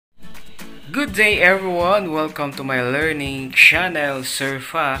Good day everyone! Welcome to my learning channel, Sir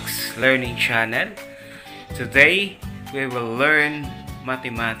Fox Learning Channel. Today, we will learn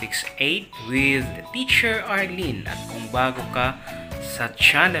Mathematics 8 with Teacher Arlene. At kung bago ka sa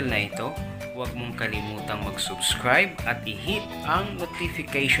channel na ito, huwag mong kalimutang mag-subscribe at i-hit ang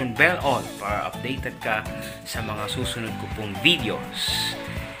notification bell on para updated ka sa mga susunod ko pong videos.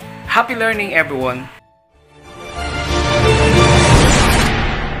 Happy learning everyone!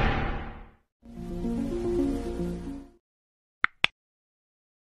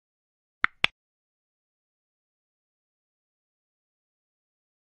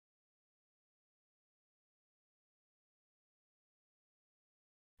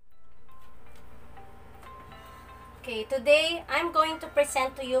 Okay, today I'm going to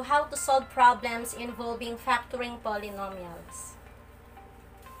present to you how to solve problems involving factoring polynomials.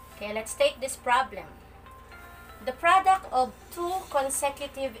 Okay, let's take this problem. The product of two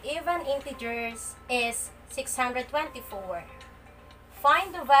consecutive even integers is 624.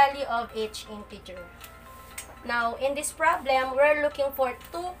 Find the value of each integer. Now, in this problem, we're looking for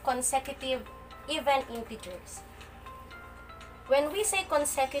two consecutive even integers. When we say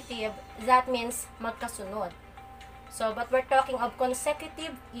consecutive, that means magkasunod. So, but we're talking of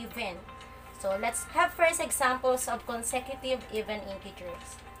consecutive even. So, let's have first examples of consecutive even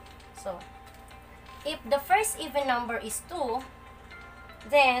integers. So, if the first even number is 2,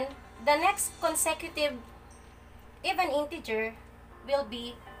 then the next consecutive even integer will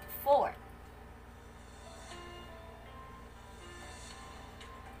be 4.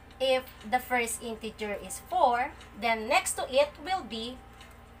 If the first integer is 4, then next to it will be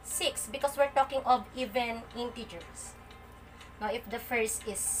 6 because we're talking of even integers. Now, if the first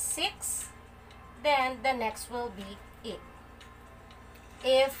is 6, then the next will be 8.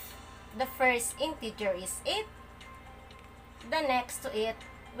 If the first integer is 8, the next to it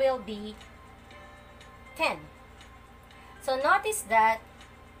will be 10. So, notice that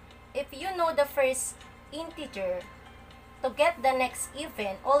if you know the first integer, to get the next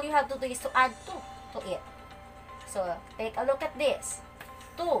even, all you have to do is to add 2 to it. So, take a look at this.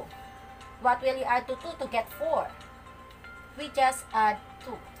 2. What will you add to 2 to get 4? We just add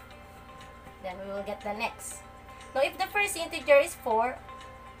 2. Then we will get the next. Now, if the first integer is 4,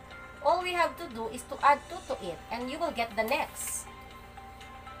 all we have to do is to add 2 to it, and you will get the next.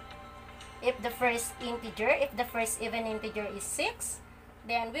 If the first even integer is 6,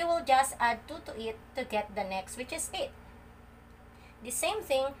 then we will just add 2 to it to get the next, which is 8. The same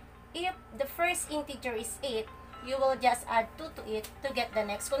thing, if the first integer is 8, you will just add 2 to it to get the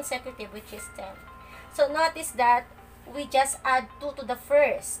next consecutive, which is 10. So notice that we just add 2 to the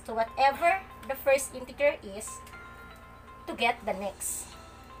first, to whatever the first integer is, to get the next.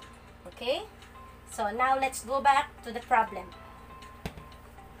 Okay? So now let's go back to the problem.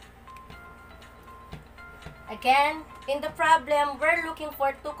 Again, in the problem, we're looking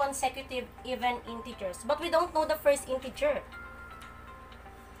for two consecutive even integers, but we don't know the first integer.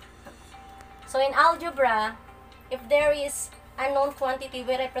 So in algebra, if there is unknown quantity,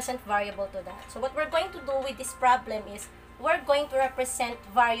 we represent variable to that. So what we're going to do with this problem is we're going to represent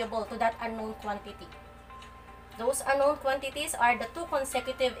variable to that unknown quantity. Those unknown quantities are the two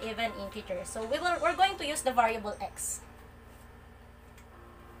consecutive even integers. So we're going to use the variable x.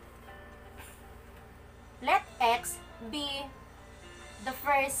 Let x be the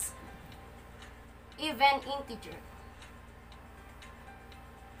first even integer.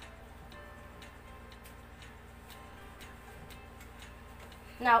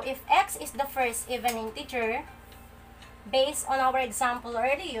 Now, if x is the first even integer, based on our example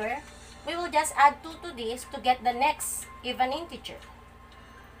earlier, we will just add 2 to this to get the next even integer.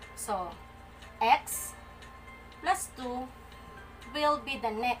 So, x plus 2 will be the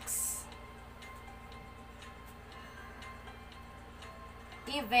next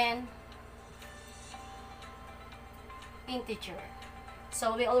even integer.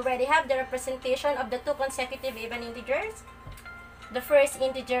 So, we already have the representation of the two consecutive even integers. The first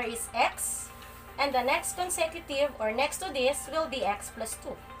integer is x, and the next consecutive or next to this will be x plus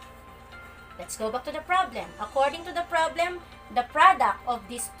 2. Let's go back to the problem. According to the problem, the product of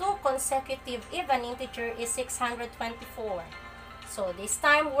these two consecutive even integer is 624. So this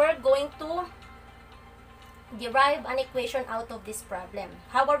time we're going to derive an equation out of this problem.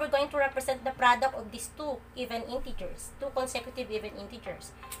 How are we going to represent the product of these two even integers, two consecutive even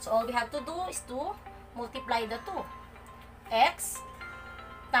integers? So all we have to do is to multiply the two. X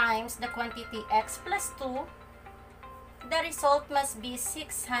times the quantity x plus 2, the result must be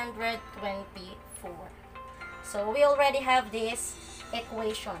 624. So we already have this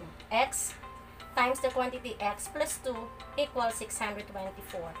equation. X times the quantity x plus 2 equals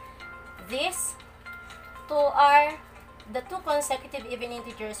 624. These two are the two consecutive even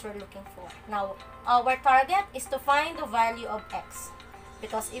integers we're looking for. Now, our target is to find the value of x.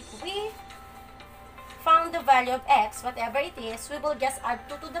 Because if we found the value of x, whatever it is, we will just add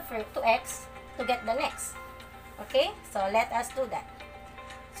 2 to x to get the next. Okay? So, let us do that.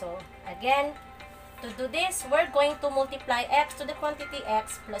 So, again, to do this, we're going to multiply x to the quantity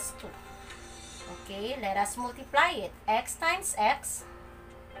x plus 2. Okay, let us multiply it. X times x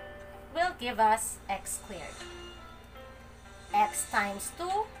will give us x squared. X times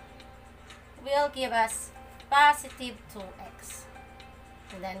 2 will give us positive 2x.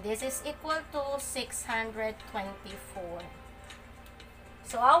 And then this is equal to 624.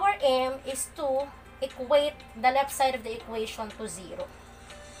 So our aim is to equate the left side of the equation to 0.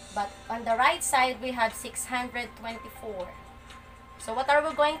 But on the right side, we have 624. So what are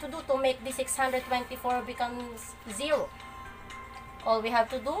we going to do to make the 624 becomes 0? All we have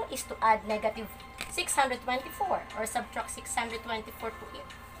to do is to add negative 624 or subtract 624 to it.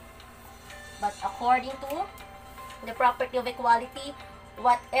 But according to the property of equality,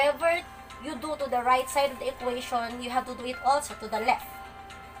 whatever you do to the right side of the equation, you have to do it also to the left.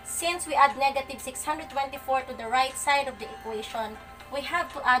 Since we add negative 624 to the right side of the equation, we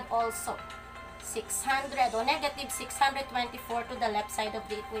have to add also 600 or negative 624 to the left side of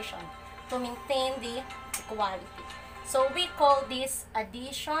the equation to maintain the equality. So we call this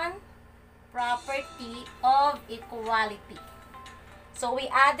addition property of equality. So we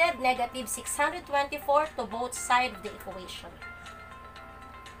added negative 624 to both sides of the equation.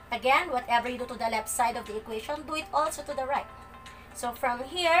 Again, whatever you do to the left side of the equation, do it also to the right. So from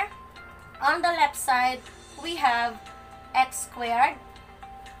here, on the left side, we have x squared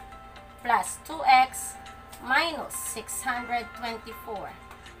plus 2x minus 624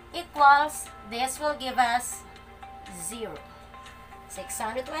 equals, this will give us 0.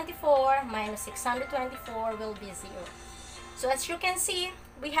 624 minus 624 will be 0. So as you can see,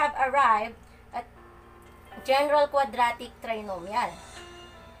 we have arrived at general quadratic trinomial.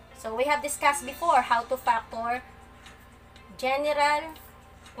 So we have discussed before how to factor general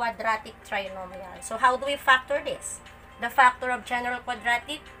quadratic trinomial. So how do we factor this? The factor of general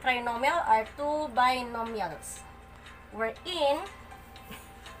quadratic trinomial are two binomials, wherein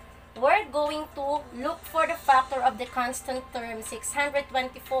we're going to look for the factor of the constant term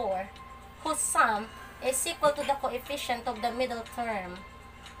 624, whose sum is equal to the coefficient of the middle term,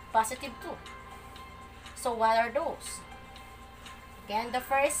 positive 2. So what are those? Again, the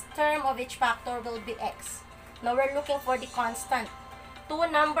first term of each factor will be x. Now we're looking for the constant. Two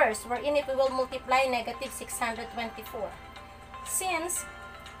numbers wherein if we will multiply negative 624. Since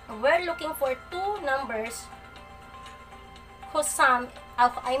we're looking for two numbers whose sum,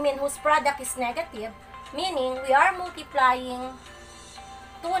 whose product is negative, meaning we are multiplying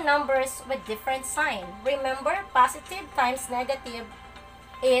two numbers with different sign. Remember, positive times negative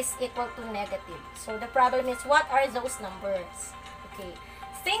is equal to negative. So the problem is, what are those numbers? Okay,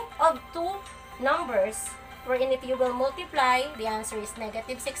 think of two numbers wherein if you will multiply, the answer is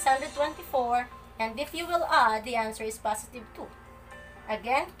negative 624, and if you will add, the answer is positive 2.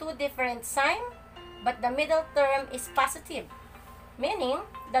 Again, two different sign, but the middle term is positive, meaning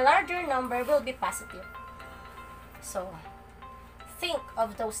the larger number will be positive. So, think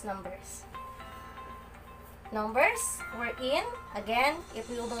of those numbers. Numbers wherein, again, if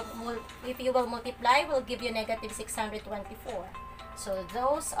you will multiply, will give you negative 624. So,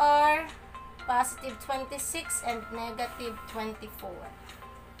 those are positive 26 and negative 24.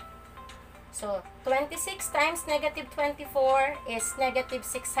 So, 26 times negative 24 is negative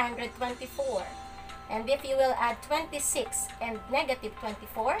 624. And if you will add 26 and negative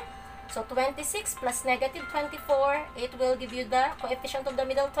 24, so 26 plus negative 24, it will give you the coefficient of the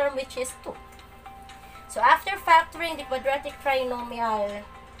middle term, which is 2. So, after factoring the quadratic trinomial,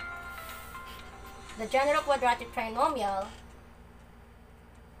 the general quadratic trinomial,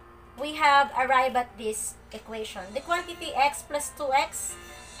 we have arrived at this equation. The quantity x plus 2x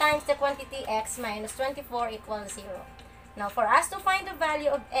times the quantity x minus 24 equals 0. Now, for us to find the value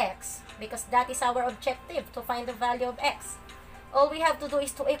of x, because that is our objective, to find the value of x, all we have to do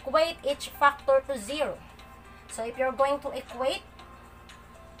is to equate each factor to 0. So, if you're going to equate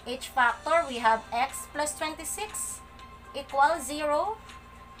each factor, we have x plus 26 equals 0,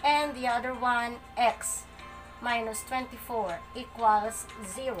 and the other one, x minus 24 equals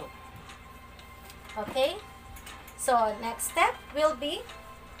 0. Okay? So, next step will be,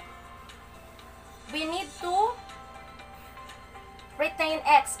 we need to retain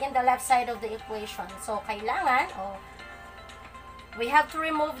x in the left side of the equation. So, kailangan, we have to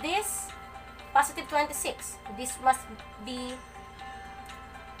remove this positive 26. This must be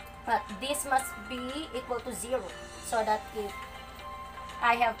But this must be equal to 0. So that if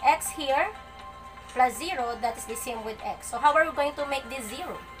I have x here plus 0, that is the same with x. So how are we going to make this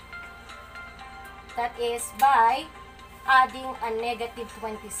 0? That is by adding a negative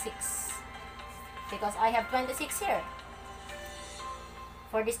 26. Because I have 26 here.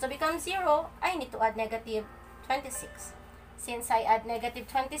 For this to become 0, I need to add negative 26. Since I add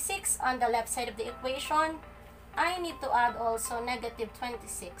negative 26 on the left side of the equation, I need to add also negative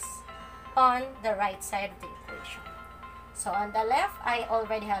 26 on the right side of the equation. So on the left, I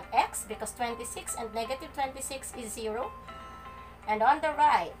already have x because 26 and negative 26 is 0. And on the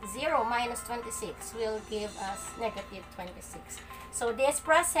right, 0 minus 26 will give us negative 26. So this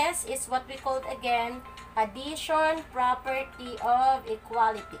process is what we called again addition property of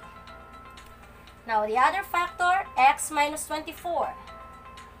equality. Now the other factor, x minus 24.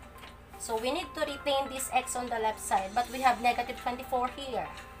 So we need to retain this x on the left side, but we have negative 24 here.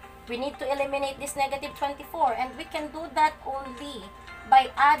 We need to eliminate this negative 24, and we can do that only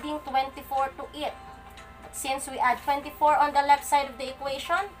by adding 24 to it. But since we add 24 on the left side of the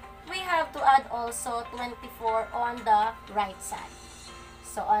equation, we have to add also 24 on the right side.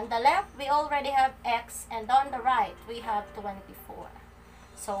 So on the left, we already have x, and on the right, we have 24.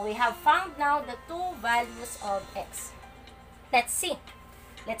 So we have found now the two values of x. Let's see.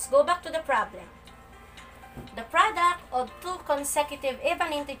 Let's go back to the problem. The product of two consecutive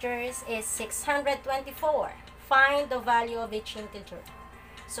even integers is 624. Find the value of each integer.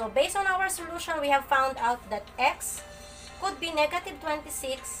 So based on our solution, we have found out that x could be negative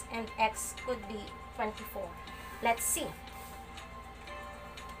 26 and x could be 24. Let's see.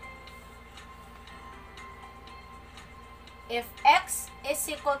 If x is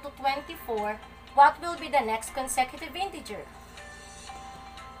equal to 24, what will be the next consecutive integer?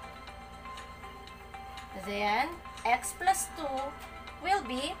 Then x plus 2 will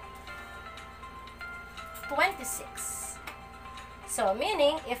be 26. So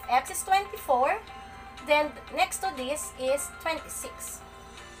meaning if x is 24, then next to this is 26.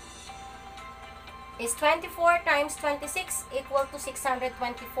 Is 24 times 26 equal to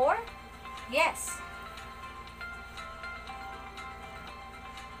 624? Yes.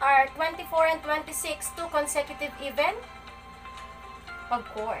 Are 24 and 26 two consecutive even? Of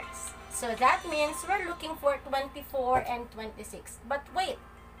course. So that means we're looking for 24 and 26. But wait,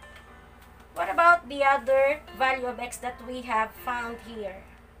 what about the other value of x that we have found here?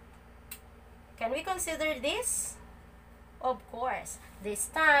 Can we consider this? Of course. This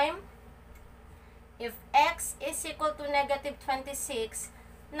time, if x is equal to negative 26,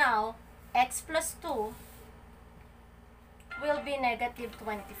 now x plus 2 will be negative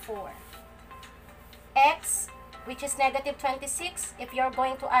 24. X, which is negative 26, if you're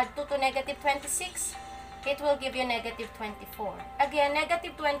going to add 2 to negative 26, it will give you negative 24. Again,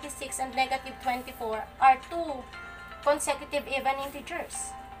 negative 26 and negative 24 are two consecutive even integers.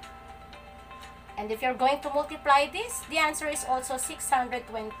 And if you're going to multiply this, the answer is also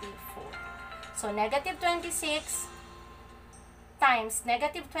 624. So negative 26 times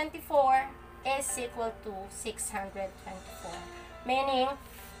negative 24 is equal to 624. Meaning,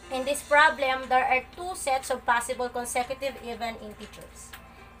 in this problem, there are two sets of possible consecutive even integers.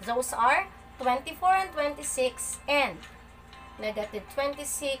 Those are 24 and 26 and negative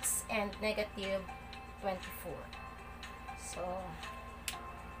 26 and negative 24. So,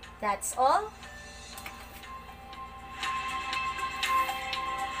 that's all.